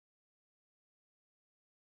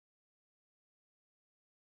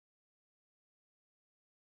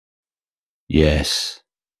Yes,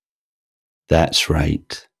 that's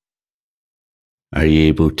right. Are you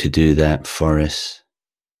able to do that for us?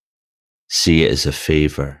 See it as a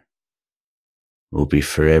favour. We'll be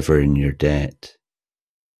forever in your debt.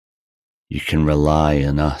 You can rely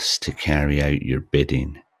on us to carry out your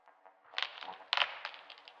bidding.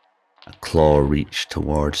 A claw reached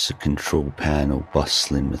towards the control panel,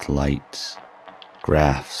 bustling with lights,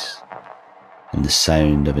 graphs, and the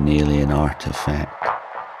sound of an alien artifact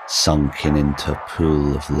sunken into a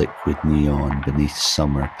pool of liquid neon beneath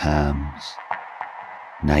summer palms.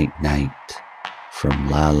 Night Night from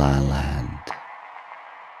La La Land.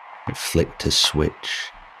 It flicked a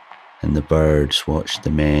switch, and the birds watched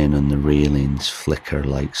the men on the railings flicker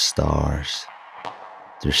like stars,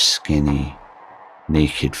 their skinny,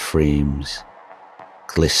 naked frames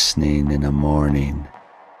glistening in a morning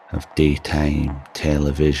of daytime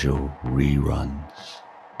televisual reruns.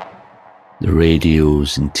 The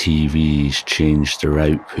radios and TVs changed their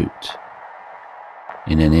output.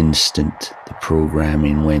 In an instant, the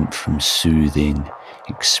programming went from soothing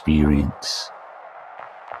experience,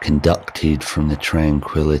 conducted from the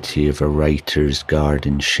tranquility of a writer's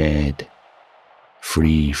garden shed,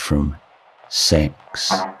 free from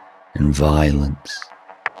sex and violence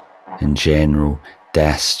and general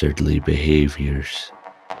dastardly behaviours,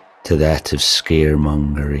 to that of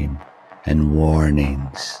scaremongering and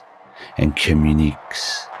warnings and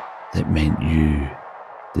communiques that meant you,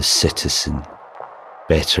 the citizen,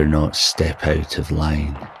 better not step out of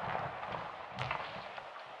line.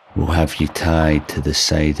 We'll have you tied to the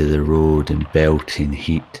side of the road in belting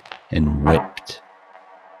heat and whipped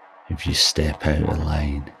if you step out of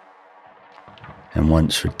line. And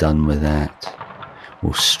once we're done with that,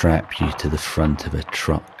 we'll strap you to the front of a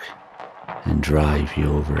truck and drive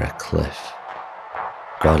you over a cliff.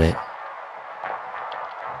 Got it?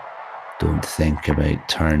 Don't think about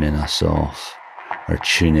turning us off or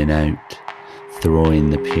tuning out,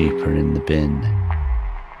 throwing the paper in the bin.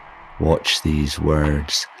 Watch these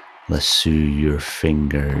words lasso your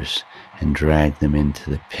fingers and drag them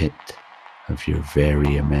into the pit of your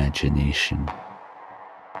very imagination.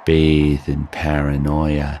 Bathe in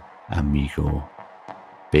paranoia, amigo.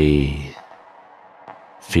 Bathe.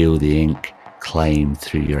 Feel the ink climb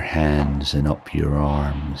through your hands and up your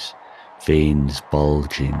arms, veins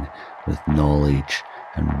bulging with knowledge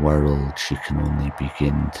and worlds you can only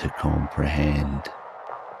begin to comprehend.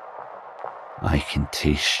 I can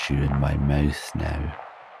taste you in my mouth now,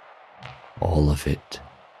 all of it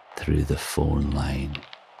through the phone line.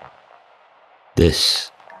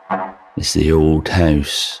 This is the old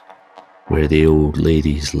house where the old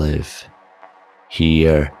ladies live.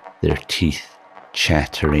 Hear their teeth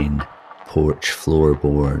chattering porch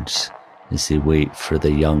floorboards as they wait for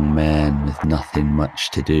the young man with nothing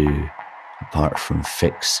much to do apart from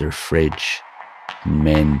fix their fridge and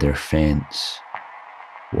mend their fence.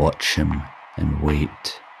 Watch him and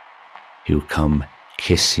wait. He'll come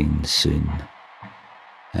kissing soon.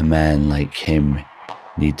 A man like him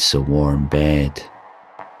needs a warm bed.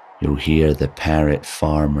 You'll hear the parrot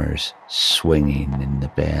farmers swinging in the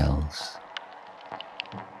bells.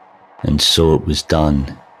 And so it was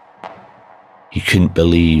done. He couldn't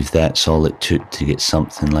believe that's all it took to get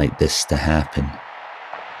something like this to happen.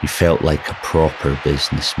 He felt like a proper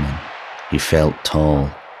businessman. He felt tall.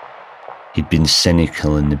 He'd been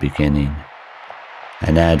cynical in the beginning.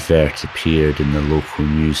 An advert appeared in the local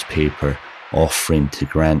newspaper offering to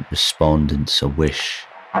grant respondents a wish.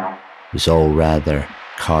 It was all rather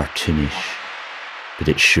cartoonish, but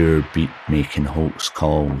it sure beat making hoax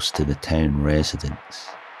calls to the town residents.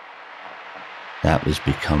 That was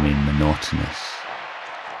becoming monotonous.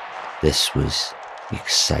 This was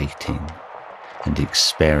exciting and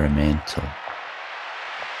experimental.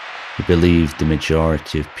 He believed the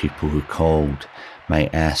majority of people who called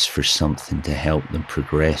might ask for something to help them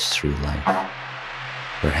progress through life.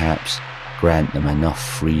 Perhaps grant them enough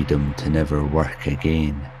freedom to never work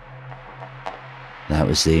again. That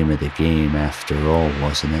was the aim of the game after all,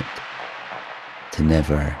 wasn't it? To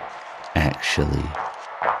never actually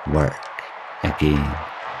work again.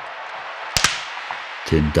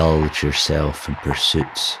 To indulge yourself in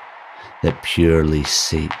pursuits that purely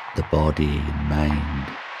sate the body and mind,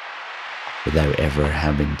 without ever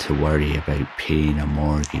having to worry about paying a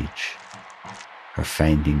mortgage or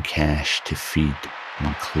finding cash to feed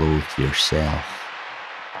and clothe yourself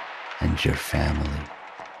and your family.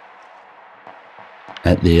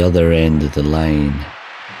 At the other end of the line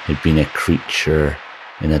had been a creature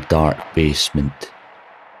in a dark basement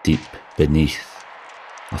deep beneath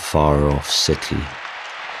a far-off city.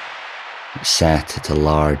 It sat at a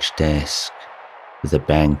large desk with a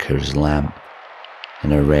banker's lamp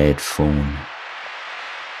and a red phone.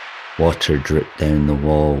 Water dripped down the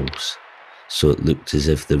walls, so it looked as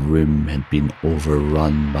if the room had been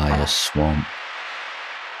overrun by a swamp,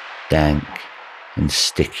 dank and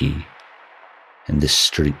sticky, and the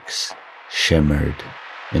streaks shimmered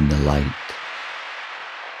in the light.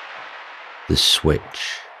 The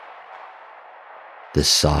switch. The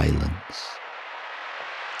silence.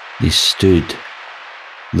 They stood,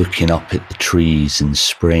 looking up at the trees in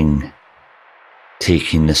spring,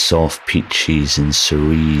 taking the soft peaches and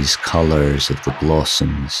cerise colours of the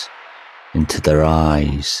blossoms into their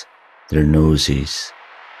eyes, their noses,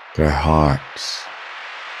 their hearts.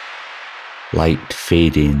 Light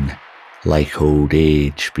fading like old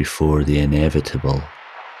age before the inevitable.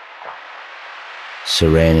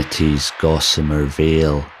 Serenity's gossamer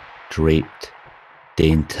veil draped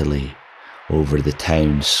daintily over the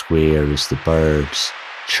town square as the birds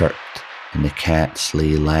chirped and the cats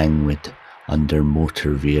lay languid under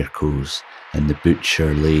motor vehicles and the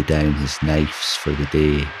butcher lay down his knives for the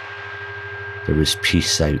day. There was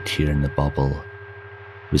peace out here in the bubble.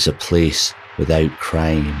 It was a place without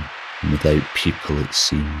crime and without people, it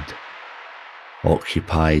seemed,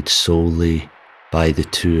 occupied solely by the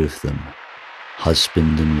two of them,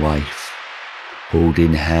 husband and wife,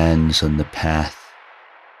 holding hands on the path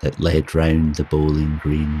that led round the bowling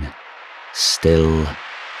green, still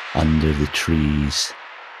under the trees,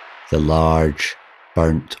 the large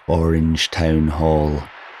burnt orange town hall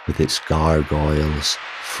with its gargoyles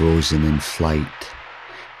frozen in flight,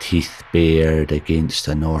 teeth bared against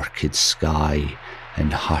an orchid sky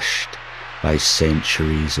and hushed by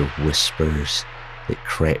centuries of whispers that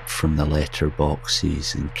crept from the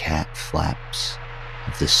letterboxes and cat flaps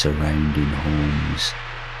of the surrounding homes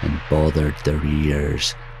and bothered their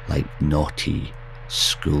ears like naughty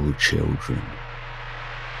school children.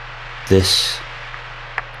 This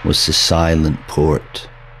was the silent port,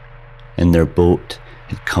 and their boat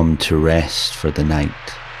had come to rest for the night.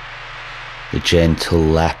 The gentle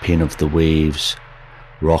lapping of the waves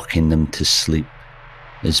rocking them to sleep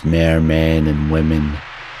as mermen and women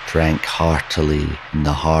drank heartily in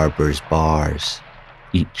the harbour's bars,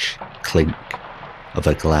 each clink of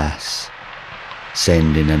a glass,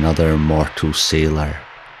 sending another mortal sailor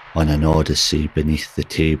on an odyssey beneath the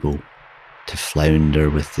table to flounder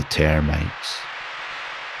with the termites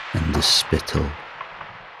and the spittle,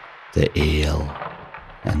 the ale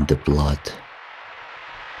and the blood.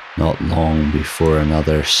 Not long before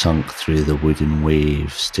another sunk through the wooden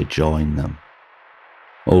waves to join them.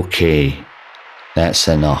 Okay, that's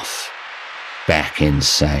enough. Back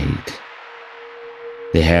inside.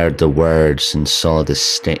 They heard the words and saw the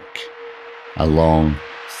stick, a long,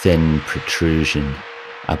 thin protrusion,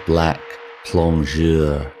 a black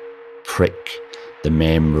plongeur, prick the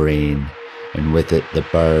membrane, and with it the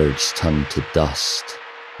birds turned to dust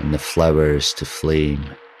and the flowers to flame.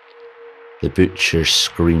 The butcher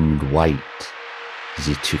screamed white as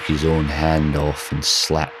he took his own hand off and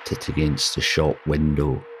slapped it against the shop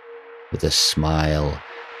window with a smile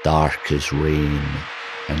dark as rain,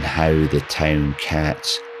 and how the town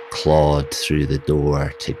cats clawed through the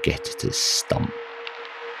door to get at his stump.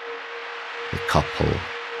 The couple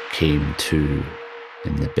came to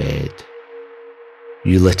in the bed.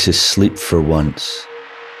 You let us sleep for once.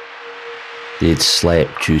 They had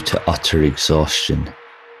slept due to utter exhaustion.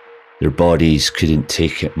 Their bodies couldn't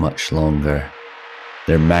take it much longer.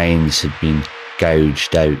 Their minds had been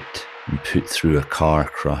gouged out and put through a car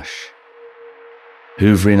crush.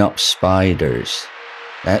 Hoovering up spiders,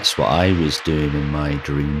 that's what I was doing in my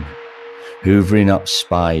dream. Hoovering up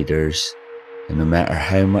spiders, and no matter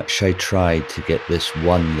how much I tried to get this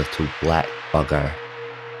one little black bugger,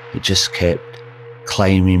 it just kept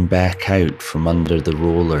climbing back out from under the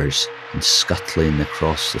rollers and scuttling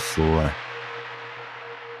across the floor.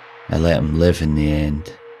 I let him live in the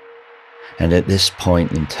end, and at this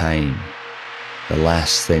point in time, the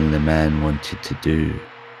last thing the man wanted to do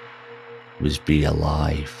was be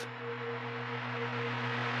alive.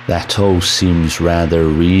 That all seems rather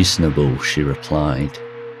reasonable, she replied.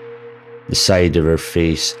 The side of her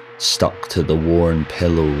face stuck to the worn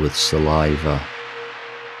pillow with saliva.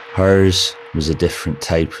 Hers was a different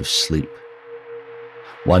type of sleep,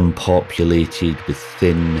 one populated with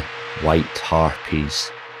thin, white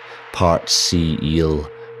harpies, part sea eel,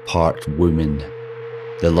 part woman,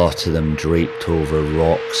 the lot of them draped over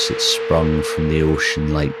rocks that sprung from the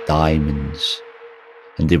ocean like diamonds,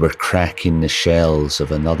 and they were cracking the shells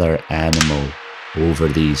of another animal over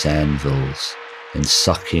these anvils and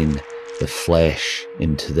sucking the flesh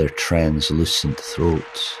into their translucent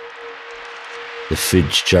throats. The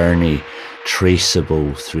food's journey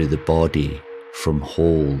traceable through the body from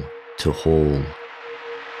hole to hole,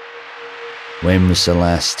 When was the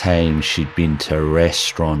last time she'd been to a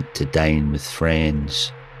restaurant to dine with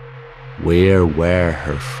friends? Where were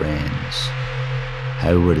her friends?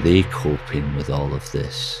 How were they coping with all of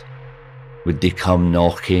this? Would they come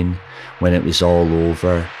knocking when it was all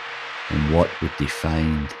over? And what would they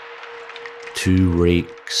find? 2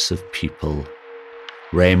 rakes of people,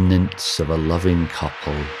 remnants of a loving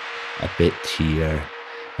couple, a bit here,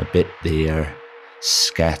 a bit there,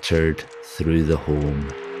 scattered through the home.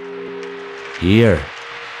 Here,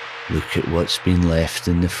 look at what's been left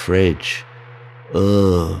in the fridge.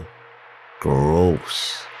 Ugh,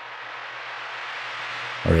 gross.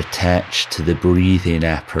 Or attached to the breathing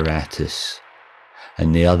apparatus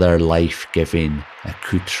and the other life-giving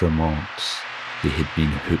accoutrements they had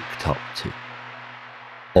been hooked up to.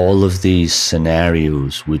 All of these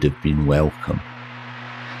scenarios would have been welcome.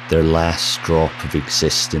 Their last drop of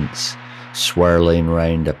existence swirling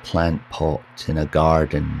round a plant pot in a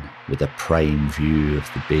garden with a prime view of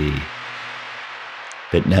the bay.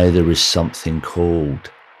 But now there was something cold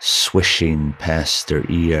swishing past their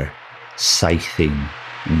ear, scything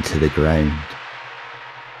into the ground.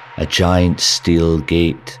 A giant steel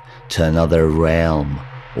gate to another realm,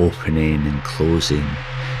 opening and closing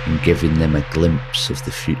and giving them a glimpse of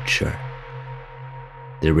the future.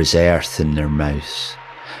 There was earth in their mouths,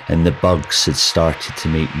 and the bugs had started to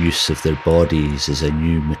make use of their bodies as a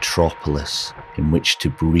new metropolis in which to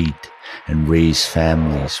breed and raise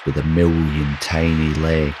families with 1,000,000 tiny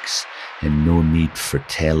legs and no need for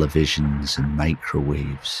televisions and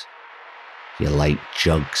microwaves. You like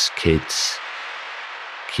jugs, kids?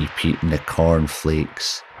 Keep eating the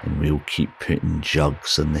cornflakes and we'll keep putting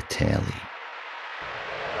jugs on the telly.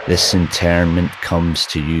 This internment comes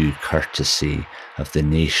to you courtesy of the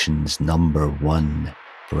nation's #1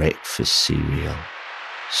 breakfast cereal.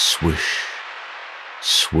 Swoosh,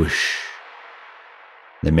 swoosh.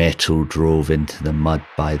 The metal drove into the mud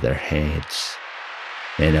by their heads.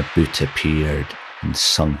 Then a boot appeared and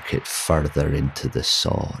sunk it further into the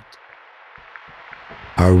sod.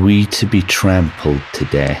 Are we to be trampled to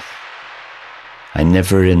death? I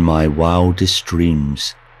never in my wildest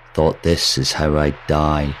dreams thought this is how I'd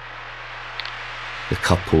die. The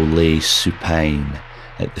couple lay supine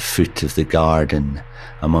at the foot of the garden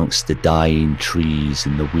amongst the dying trees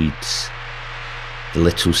and the weeds. The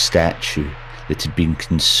little statue that had been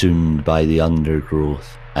consumed by the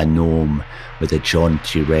undergrowth, a gnome with a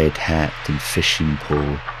jaunty red hat and fishing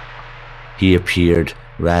pole. He appeared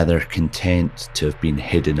rather content to have been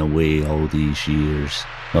hidden away all these years,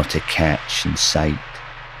 not a catch in sight.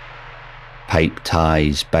 Pipe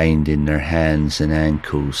ties binding their hands and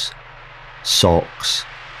ankles, socks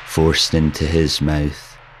forced into his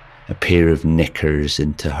mouth, a pair of knickers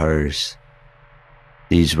into hers.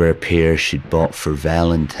 These were a pair she'd bought for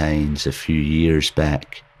Valentine's a few years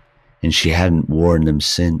back, and she hadn't worn them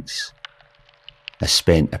since. I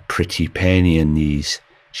spent a pretty penny on these,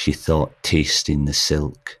 she thought, tasting the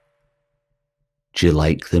silk. Do you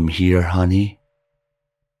like them here, honey?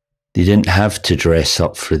 They didn't have to dress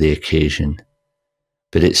up for the occasion,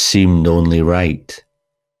 but it seemed only right.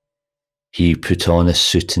 He put on a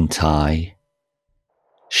suit and tie,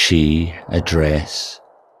 she a dress.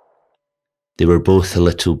 They were both a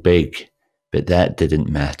little big, but that didn't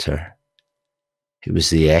matter. It was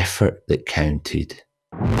the effort that counted.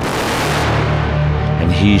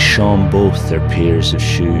 And he shone both their pairs of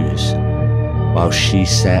shoes, while she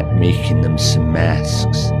sat making them some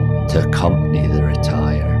masks to accompany their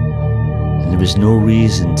attire. And there was no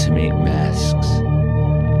reason to make masks,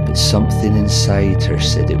 but something inside her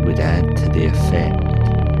said it would add to the effect.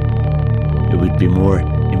 It would be more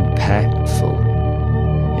impactful,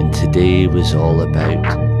 and today was all about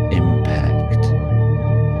impact.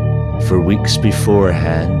 For weeks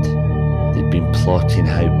beforehand, they'd been plotting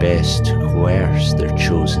how best to coerce their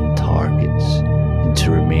chosen targets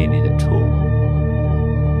into remaining at home.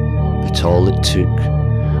 But all it took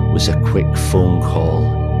was a quick phone call,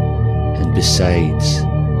 and besides,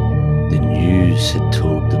 the news had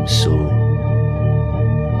told them so,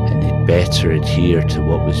 and they'd better adhere to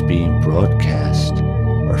what was being broadcast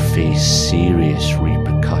or face serious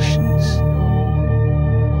repercussions.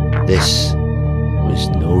 This was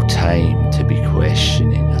no time to be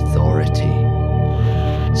questioning authority.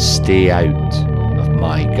 Stay out of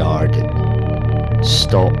my garden.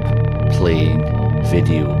 Stop playing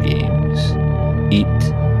video games. Eat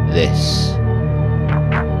this.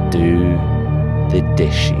 Do the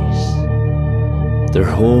dishes. Their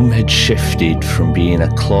home had shifted from being a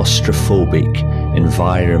claustrophobic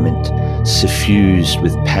environment suffused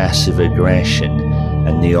with passive aggression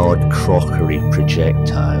and the odd crockery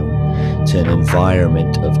projectile to an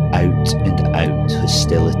environment of out-and-out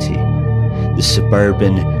hostility, the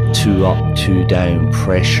suburban 2-up, 2-down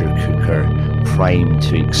pressure cooker primed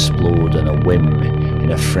to explode on a whim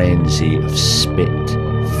in a frenzy of spit,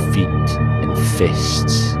 feet and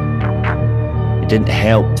fists. It didn't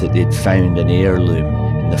help that they'd found an heirloom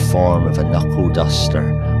in the form of a knuckle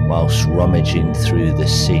duster whilst rummaging through the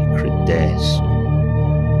sacred desk.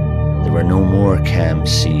 There were no more cam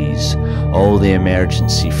Cs, all the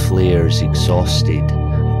emergency flares exhausted,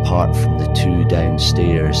 apart from the 2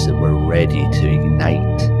 downstairs that were ready to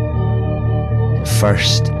ignite. At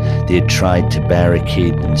first, they had tried to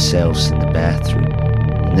barricade themselves in the bathroom,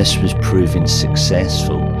 and this was proving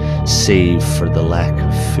successful, save for the lack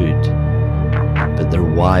of food. But their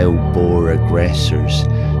wild boar aggressors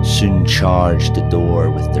soon charged the door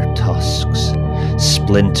with their tusks,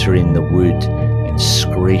 splintering the wood and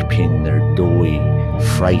scraping their doughy,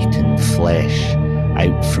 frightened flesh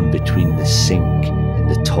out from between the sink and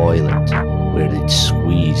the toilet where they'd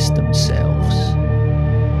squeezed themselves.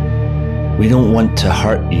 We don't want to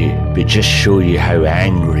hurt you, but just show you how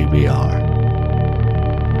angry we are.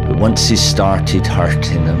 But once they started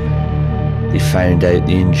hurting them, they found out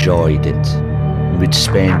they enjoyed it and would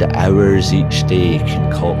spend hours each day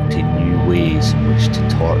concocting new ways in which to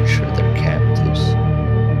torture their captives.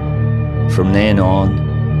 From then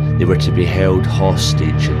on, they were to be held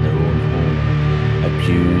hostage in their own home,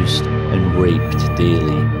 abused and raped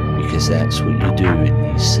daily, because that's what you do in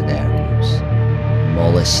these scenarios.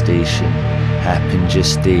 Molestation happened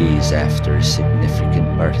just days after a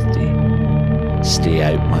significant birthday. Stay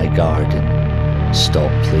out my garden,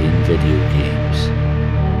 stop playing video games,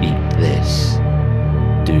 eat this,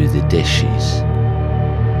 do the dishes.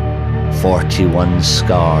 41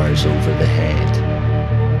 scars over the head,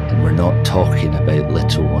 and we're not talking about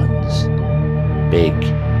little ones, big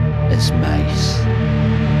as mice.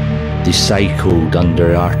 They cycled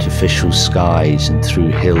under artificial skies and through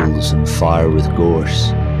hills on fire with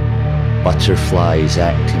gorse, butterflies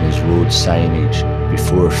acting as road signage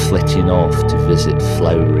before flitting off to visit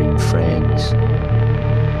flowering friends.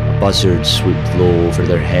 A buzzard swooped low over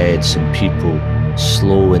their heads, and people,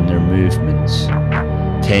 slow in their movements,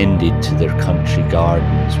 tended to their country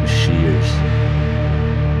gardens with shears.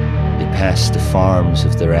 They passed the farms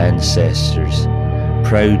of their ancestors,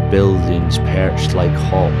 proud buildings perched like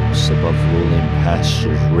hawks above rolling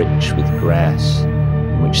pastures rich with grass,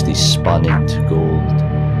 in which they spun into gold.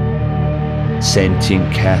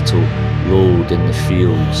 Sentient cattle lowed in the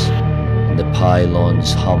fields, and the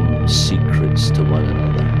pylons hummed secrets to one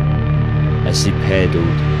another. As they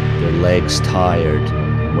pedalled, their legs tired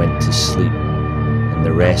and went to sleep, and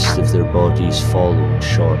the rest of their bodies followed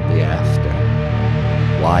shortly after.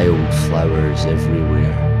 Wildflowers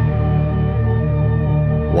everywhere.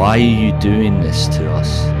 Why are you doing this to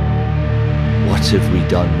us? What have we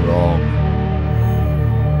done wrong?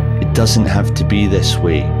 It doesn't have to be this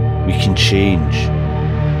way. We can change.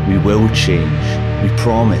 We will change. We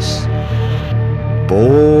promise.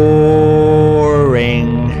 Boring.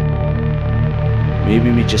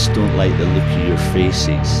 Maybe we just don't like the look of your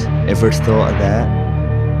faces. Ever thought of that?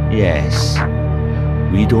 Yes.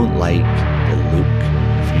 We don't like the look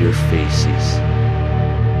of your faces.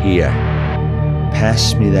 Here.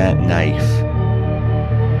 Pass me that knife.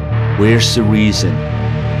 Where's the reason?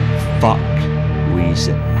 Fuck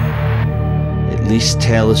reason. At least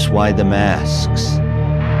tell us why the masks.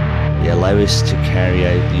 They allow us to carry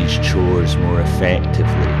out these chores more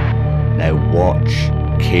effectively. Now watch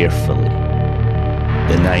carefully.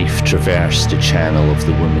 The knife traversed the channel of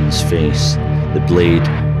the woman's face, the blade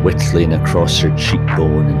whittling across her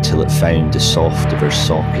cheekbone until it found the soft of her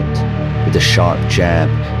socket. With a sharp jab,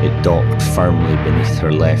 it docked firmly beneath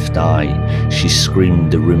her left eye. She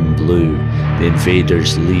screamed the room blue. The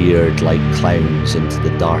invaders leered like clowns into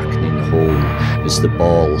the darkening hole as the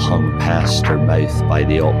ball hung past her mouth by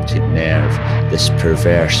the optic nerve, this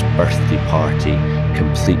perverse birthday party,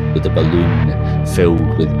 complete with a balloon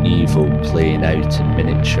filled with evil playing out in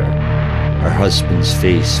miniature. Her husband's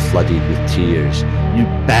face flooded with tears. "You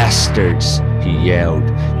bastards!" he yelled.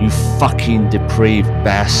 "You fucking depraved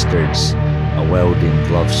bastards!" A welding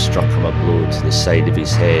glove struck him a blow to the side of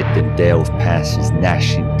his head, then delved past his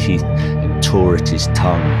gnashing teeth and tore at his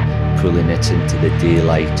tongue, pulling it into the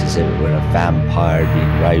daylight as if it were a vampire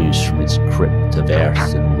being roused from its crypt of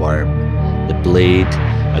earth and worm. The blade,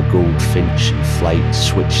 a goldfinch in flight,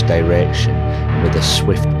 switched direction, and with a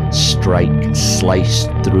swift strike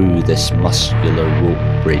sliced through this muscular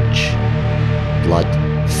rope bridge. Blood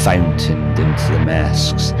fountained into the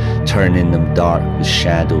masks, turning them dark with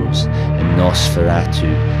shadows, and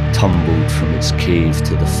Nosferatu tumbled from its cave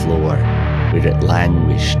to the floor, where it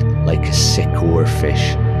languished like a sick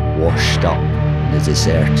oarfish washed up the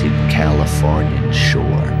deserted Californian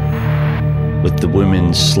shore. With the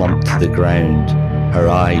woman slumped to the ground, her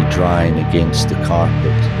eye drying against the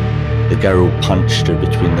carpet, the girl punched her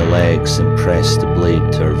between the legs and pressed the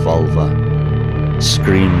blade to her vulva.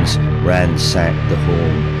 Screams ransacked the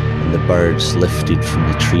home, and the birds lifted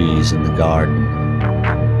from the trees in the garden.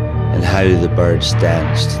 And how the birds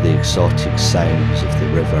danced to the exotic sounds of the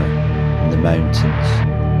river and the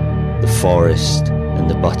mountains, the forest and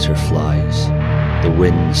the butterflies, the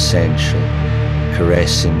wind sensual,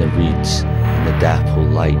 caressing the reeds in the dapple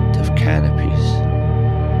light of canopies.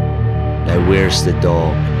 Now where's the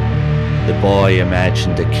dog? The boy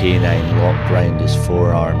imagined a canine locked round his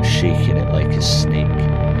forearm, shaking it like a snake.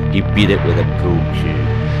 He beat it with a pull cue.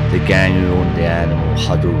 The gang who owned the animal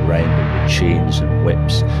huddled round it with chains and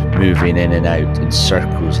whips, moving in and out in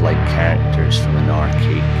circles like characters from an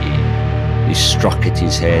arcade game. He struck at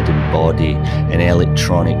his head and body, and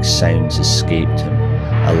electronic sounds escaped him.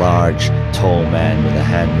 A large, tall man with a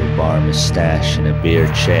handlebar moustache and a bare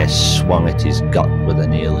chest swung at his gut with a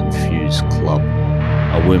nail-infused club.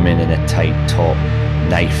 A woman in a tight top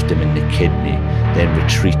knifed him in the kidney, then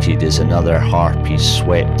retreated as another harpy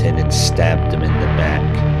swept in and stabbed him in the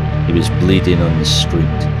back. He was bleeding on the street.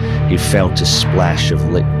 He felt a splash of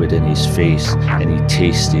liquid in his face, and he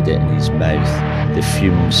tasted it in his mouth. The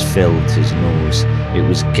fumes filled his nose. It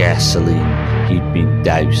was gasoline. He'd been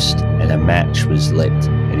doused, and a match was lit,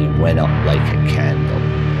 and he went up like a candle.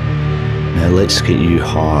 Now let's get you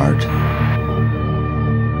hard.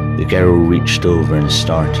 The girl reached over and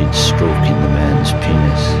started stroking the man's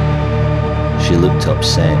penis. She looked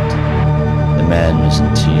upset. The man was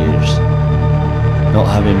in tears. Not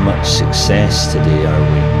having much success today, are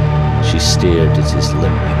we? She stared at his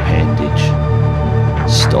limp appendage.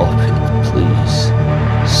 Stop it, please.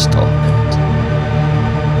 Stop it.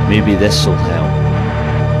 Maybe this'll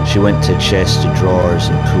help. She went to a chest of drawers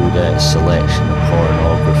and pulled out a selection of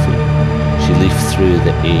pornography. She leafed through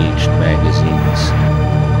the aged magazines.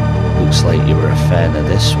 Looks like you were a fan of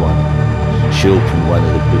this one. She opened one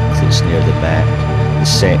of the booklets near the back, the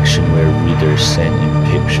section where readers sent in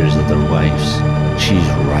pictures of their wives. She's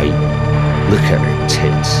right. Look at her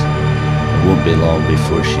tits. It won't be long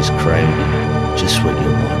before she's crowning. Just what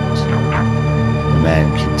you want. The man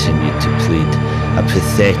continued to plead. A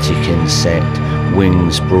pathetic insect,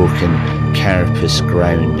 wings broken, carapace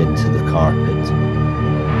ground into the carpet.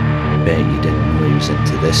 Bet you didn't know he was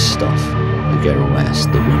into this stuff, the girl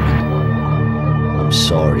asked the woman. I'm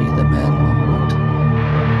sorry, the man mumbled.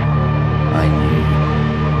 I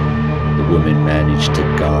knew. The woman managed to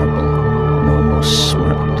garble and almost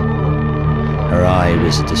smirked. Her eye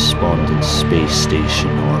was a despondent space station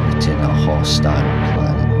orbiting a hostile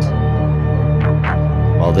planet.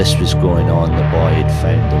 While this was going on, the boy had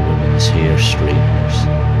found the woman's hair straighteners.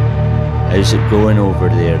 How's it going over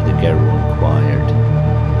there? The girl inquired.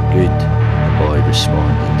 Good, the boy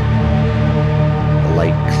responded. The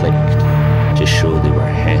light clicked to show they were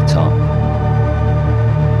het up.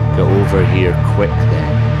 Get over here quick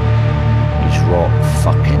then. He's rock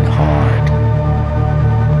fucking hard.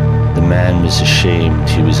 The man was ashamed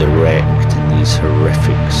he was erect in these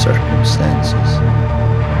horrific circumstances.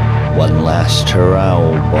 One last hurrah,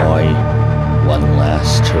 old boy. One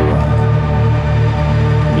last hurrah.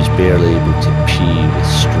 He was barely able to pee with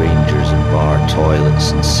strangers in bar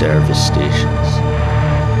toilets and service stations.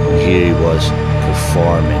 And here he was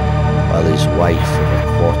performing while his wife of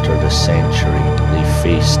a quarter of a century lay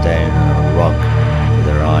face down on a rug with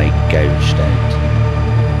her eye gouged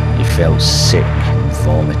out. He felt sick and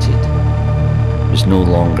vomited. It was no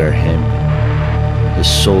longer him. His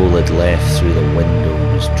soul had left through the window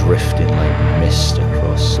and was drifting like mist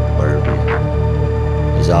across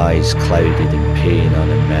suburbia. His eyes clouded in pain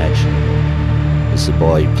unimaginable as the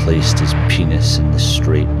boy placed his penis in the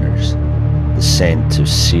straighteners, the scent of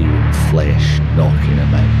searing flesh knocking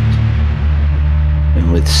him out.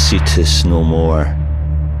 And with Cetus no more,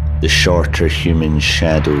 the shorter human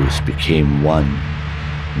shadows became one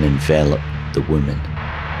and enveloped the woman.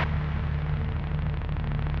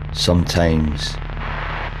 Sometimes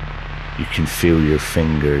you can feel your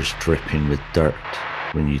fingers dripping with dirt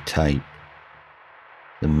when you type.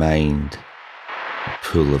 The mind, a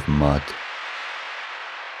pool of mud.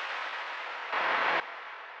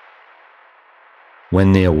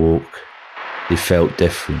 When they awoke, they felt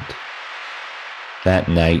different. That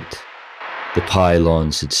night, the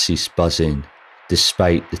pylons had ceased buzzing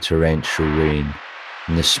despite the torrential rain,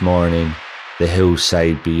 and this morning, the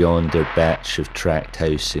hillside beyond their batch of tract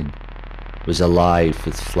housing was alive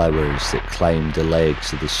with flowers that climbed the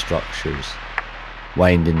legs of the structures,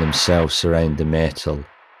 winding themselves around the metal,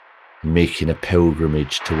 and making a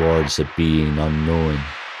pilgrimage towards a being unknown,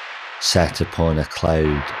 sat upon a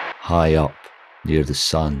cloud high up near the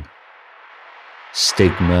sun.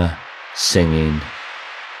 Stigma singing,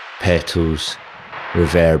 petals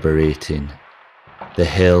reverberating. The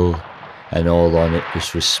hill and all on it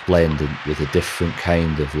was resplendent with a different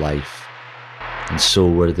kind of life, and so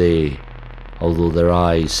were they, although their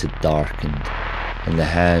eyes had darkened, and the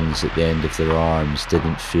hands at the end of their arms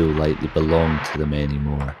didn't feel like they belonged to them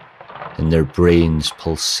anymore, and their brains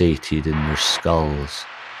pulsated in their skulls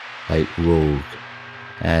like rogue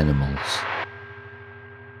animals.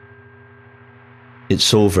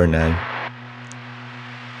 It's over now.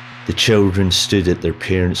 The children stood at their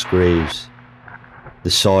parents' graves.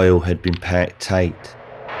 The soil had been packed tight,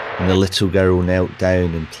 and the little girl knelt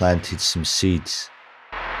down and planted some seeds.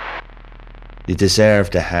 They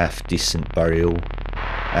deserved a half-decent burial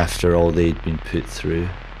after all they'd been put through.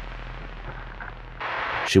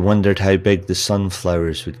 She wondered how big the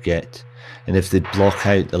sunflowers would get, and if they'd block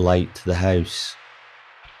out the light to the house.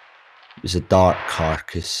 It was a dark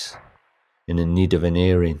carcass, and in need of an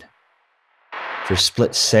airing. For a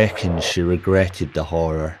split second she regretted the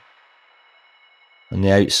horror. On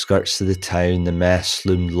the outskirts of the town, the mass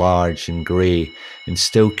loomed large and grey, and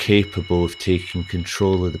still capable of taking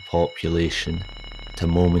control of the population at a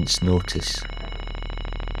moment's notice.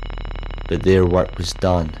 But their work was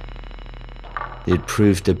done. They had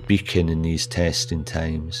proved a beacon in these testing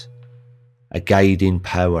times, a guiding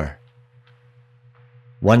power.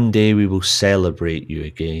 One day we will celebrate you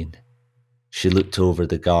again. She looked over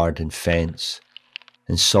the garden fence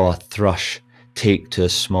and saw a thrush take to a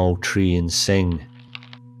small tree and sing.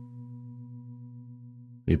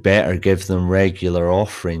 We better give them regular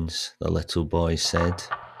offerings, the little boy said.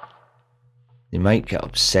 They might get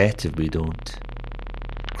upset if we don't.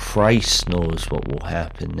 Christ knows what will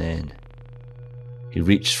happen then. He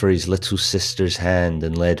reached for his little sister's hand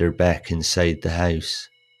and led her back inside the house.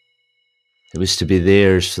 It was to be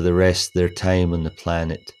theirs for the rest of their time on the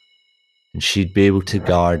planet, and she'd be able to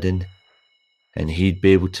garden, and he'd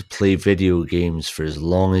be able to play video games for as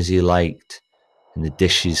long as he liked, and the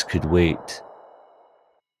dishes could wait.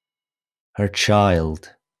 Her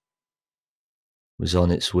child was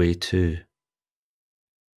on its way too.